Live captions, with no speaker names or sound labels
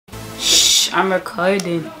I'm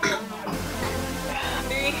recording.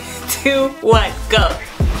 3, 2, 1, go.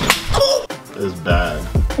 It's bad.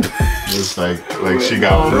 It's like she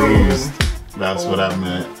got bruised. That's what I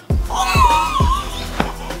meant.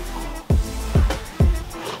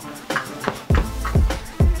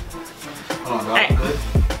 Hold on, right. Good.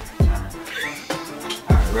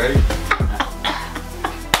 Alright, ready?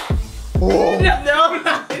 No.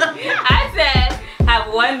 I said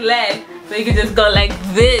have one leg so you can just go like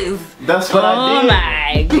this. That's what I did. Oh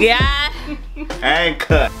my god. And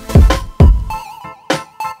cut.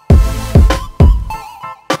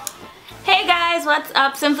 Hey guys, what's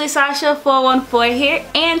up? Simply Sasha 414 here,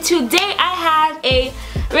 and today I have a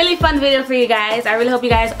really fun video for you guys. I really hope you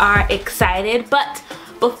guys are excited, but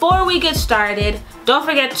before we get started, don't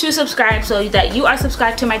forget to subscribe so that you are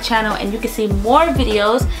subscribed to my channel and you can see more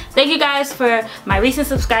videos. Thank you guys for my recent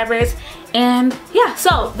subscribers. And yeah,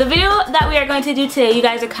 so the video that we are going to do today, you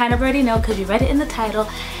guys are kind of already know because you read it in the title,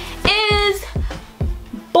 is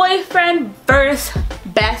boyfriend versus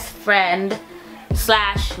best friend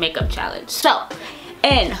 / makeup challenge. So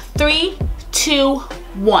in 3, 2,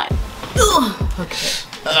 1. Okay.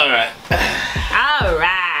 Alright.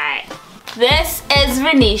 This is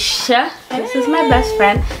Renisha. This is my best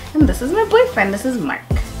friend. And this is my boyfriend. This is Mark.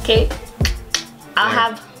 Okay. I'll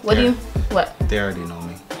have what? They already know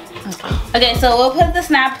me. Okay, so we'll put the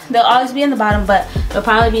snap. They'll always be in the bottom, but they'll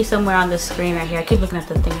probably be somewhere on the screen right here. I keep looking at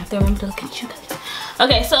the thing. I have to remember to look at you guys.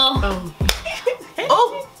 Okay, so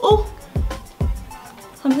oh.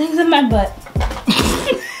 Something's in my butt.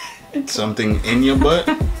 Something in your butt?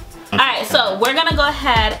 Alright, so we're gonna go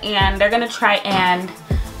ahead and they're gonna try and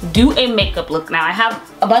do a makeup look. Now I have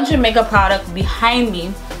a bunch of makeup product behind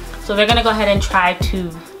me, so they're gonna go ahead and try to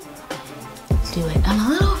do it. I'm a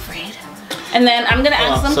little afraid. And then I'm gonna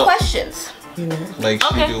ask them questions. Like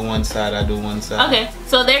she do one side, I do one side. Okay,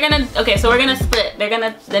 so they're gonna so we're gonna split.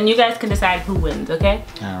 Then you guys can decide who wins, okay?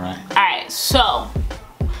 Alright, so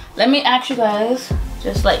let me ask you guys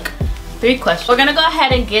just like 3 questions. We're gonna go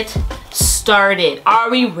ahead and get started. Are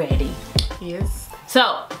we ready? Yes.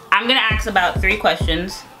 So I'm gonna ask about 3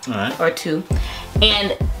 questions. Alright. Or 2.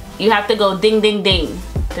 And you have to go ding ding ding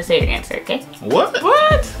to say your answer, okay? What?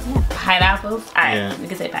 Yeah. Pineapples? Alright, Yeah. we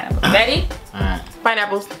can say pineapples. Ready? Alright.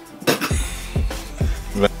 Pineapples.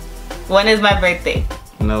 When is my birthday?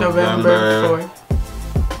 November 4th.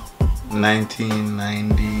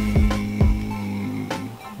 1990.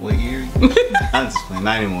 What year? I'm just playing.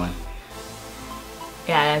 91.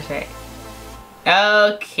 Yeah, that's right.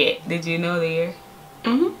 Okay. Did you know the year?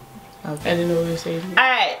 Mm-hmm. Okay. I didn't know what you were saying.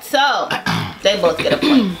 Alright, so they both get a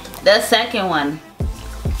point. The second one.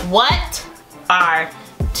 What are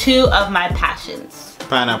 2 of my passions?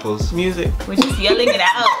 Pineapples. Music. We're just yelling it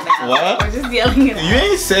out now. What? We're just yelling it out. You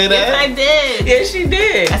ain't say that. Yes, I did. Yes, she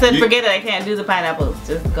did. I said, forget it. I can't do the pineapples.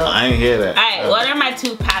 Just go. I ain't hear that. Alright, what are my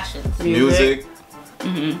 2 passions? Music.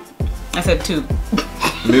 I said 2.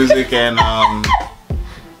 Music and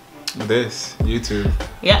this. YouTube.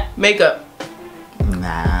 Yeah. Makeup.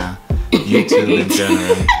 Nah. YouTube in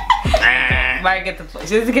general. Mark get the point.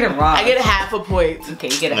 She doesn't get it wrong. I get a half a point. Okay,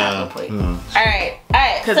 you get a half a point. No. Alright.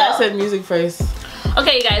 Because So, I said music first.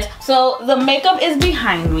 okay, you guys. So the makeup is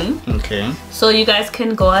behind me. Okay. So you guys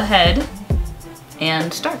can go ahead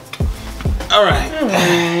and start. Alright.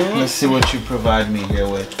 Let's see what you provide me here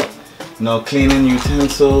with. No cleaning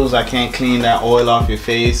utensils. I can't clean that oil off your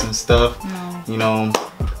face and stuff. No. You know,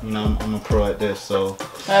 I'm a pro at this, so.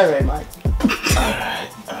 Alright, Mike.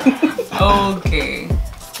 Alright. Okay.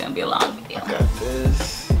 It's gonna be a long video. I got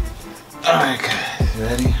this. Alright, guys.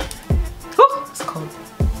 Ready? Whew, it's cold.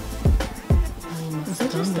 Is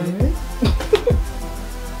that just there?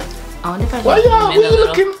 I wonder if I Why can y'all? zoom in a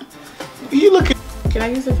little. Who you looking? Can I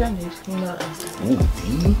use the foundation? No. Ooh,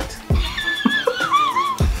 dang it.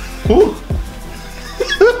 Ooh.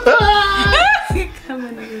 Come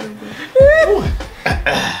in a little bit.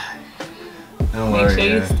 Don't Make worry, sure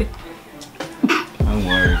you guys. stick. Don't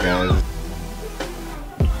worry, guys.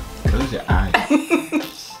 Close your eyes.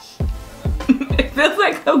 It feels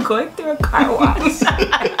like I'm going through a car wash.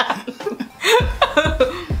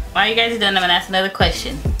 While you guys are done, I'm gonna ask another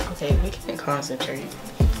question. Okay, we can't concentrate.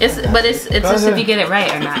 It's just if you get it right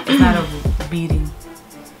or not. It's not a beating.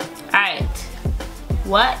 Alright.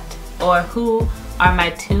 What or who are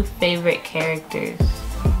my 2 favorite characters?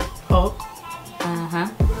 Hulk.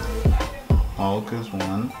 Hulk is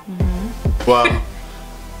one. Well,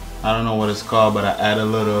 I don't know what it's called, but I add a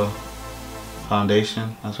little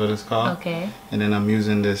foundation. That's what it's called. Okay. And then I'm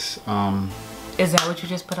using this. Is that what you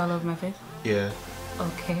just put all over my face? Yeah.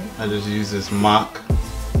 Okay. I just use this mock.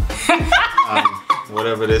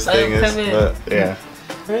 Whatever this thing is. But yeah.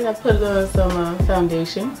 Right, I put on some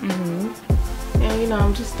foundation. And you know,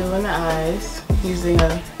 I'm just doing the eyes using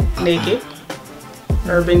a Naked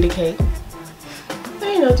Urban Decay. And,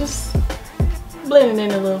 you know, just blending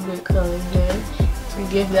in a little bit of color there to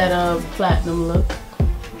give that platinum look.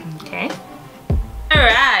 Okay. All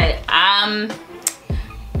right.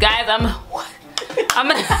 Guys, I'm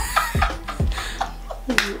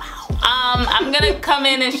gonna come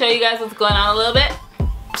in and show you guys what's going on a little bit.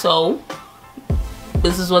 So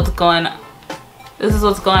this is what's going on. This is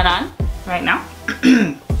what's going on right now.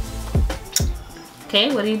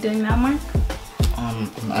 Okay, what are you doing now, Mark? I'm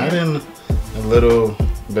adding a little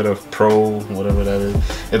bit of Pro, whatever that is.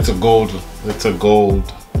 It's a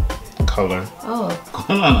gold color. Oh.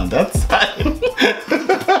 Going on that side.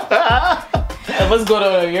 Let's go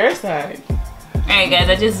to your side. Alright guys,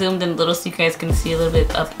 I just zoomed in a little so you guys can see a little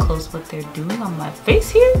bit up close what they're doing on my face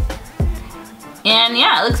here. And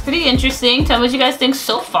yeah, it looks pretty interesting. Tell me what you guys think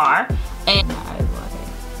so far. And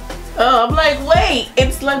oh, I'm like, wait,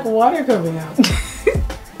 it's like water coming out.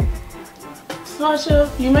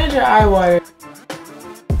 Sasha, you made your eye water.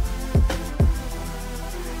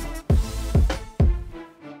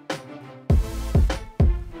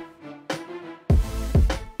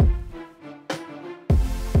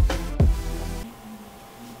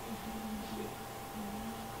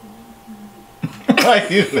 Why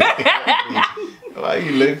are you looking at me? Why are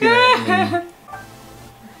you looking at me?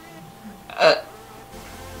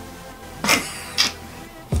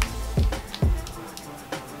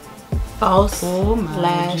 False Oh my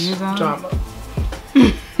lash Jesus. drama.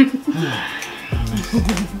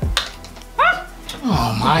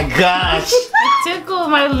 Oh my gosh. it tickled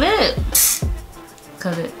my lips.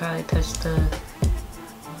 Cause it probably touched the...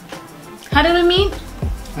 How did we meet?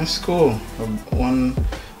 That's cool.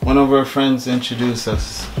 One of our friends introduced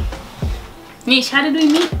us. Nish, how did we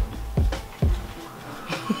meet?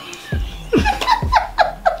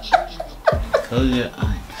 Close your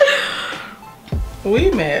eye. We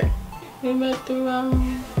met through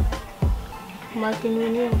Mark and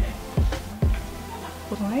Renee.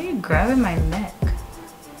 Why are you grabbing my neck?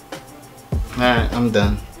 Alright, I'm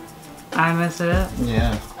done. I messed it up.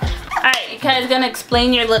 Yeah. Alright, you guys gonna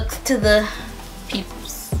explain your looks to the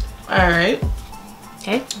peoples. Alright.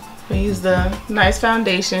 Okay. We use the nice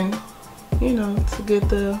foundation, you know, to get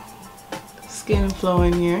the skin flow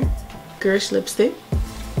in here. Gersh lipstick.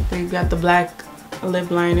 We've got the black lip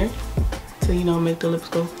liner to, you know, make the lips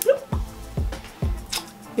go.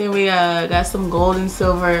 Then we got some gold and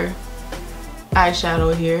silver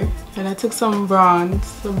eyeshadow here. And I took some bronze,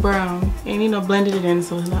 some brown, and, you know, blended it in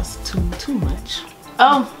so it's not too much.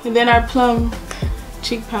 Oh, and then our plum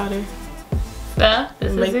cheek powder.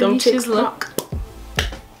 This Make is them Nish's chicks look.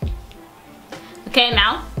 Okay,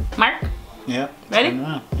 now, Mark. Yep. Ready?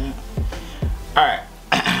 Yeah. Alright.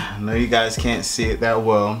 I know you guys can't see it that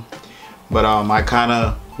well, but I kind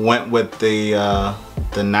of went with the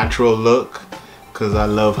natural look because I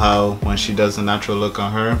love how when she does the natural look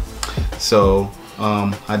on her. So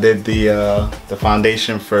I did the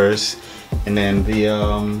foundation first, and then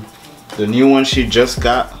the new one she just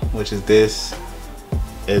got, which is this.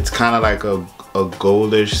 It's kind of like a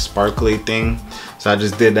goldish sparkly thing, so I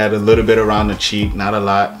just did that a little bit around the cheek, not a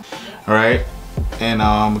lot. All right, and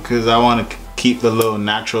because I want to keep the little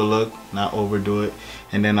natural look, not overdo it.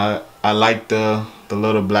 And then I like the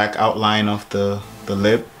little black outline of the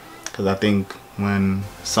lip, because I think when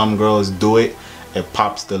some girls do it, it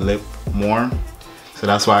pops the lip more. So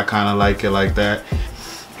that's why I kind of like it like that.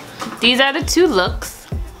 These are the two looks.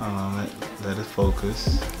 Let it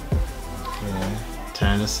focus. Yeah.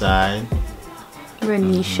 Turn aside.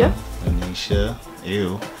 Renisha. Renisha.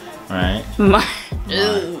 Ew. Right.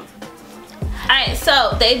 Alright,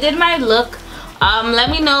 so they did my look. Let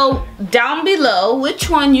me know down below which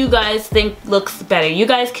one you guys think looks better. You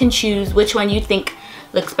guys can choose which one you think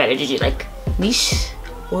looks better. Did you like Niche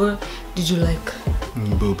or did you like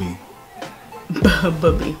Booby?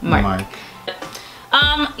 Booby. Mark.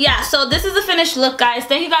 Yeah, so this is the finished look, guys.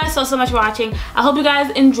 Thank you guys so much for watching. I hope you guys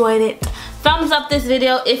enjoyed it. Thumbs up this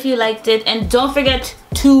video if you liked it, and don't forget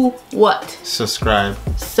to what? Subscribe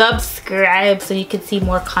So you can see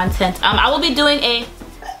more content. I will be doing a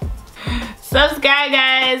subscribe,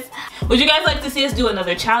 guys. Would you guys like to see us do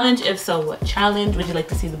another challenge? If so, what challenge? Would you like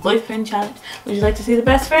to see the boyfriend challenge? Would you like to see the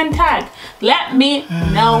best friend tag? Let me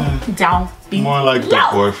know down below. More like the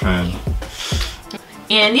boyfriend.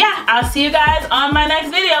 And yeah, I'll see you guys on my next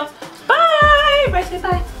video. Bye. Bye. Say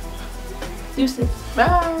bye. Deuces.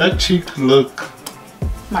 Bye. That cheek look.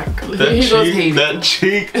 Mark. That He goes cheek. hating. That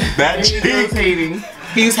cheek. That He goes cheek. hating.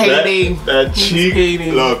 He's hating. That He's cheek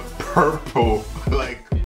hating. look purple.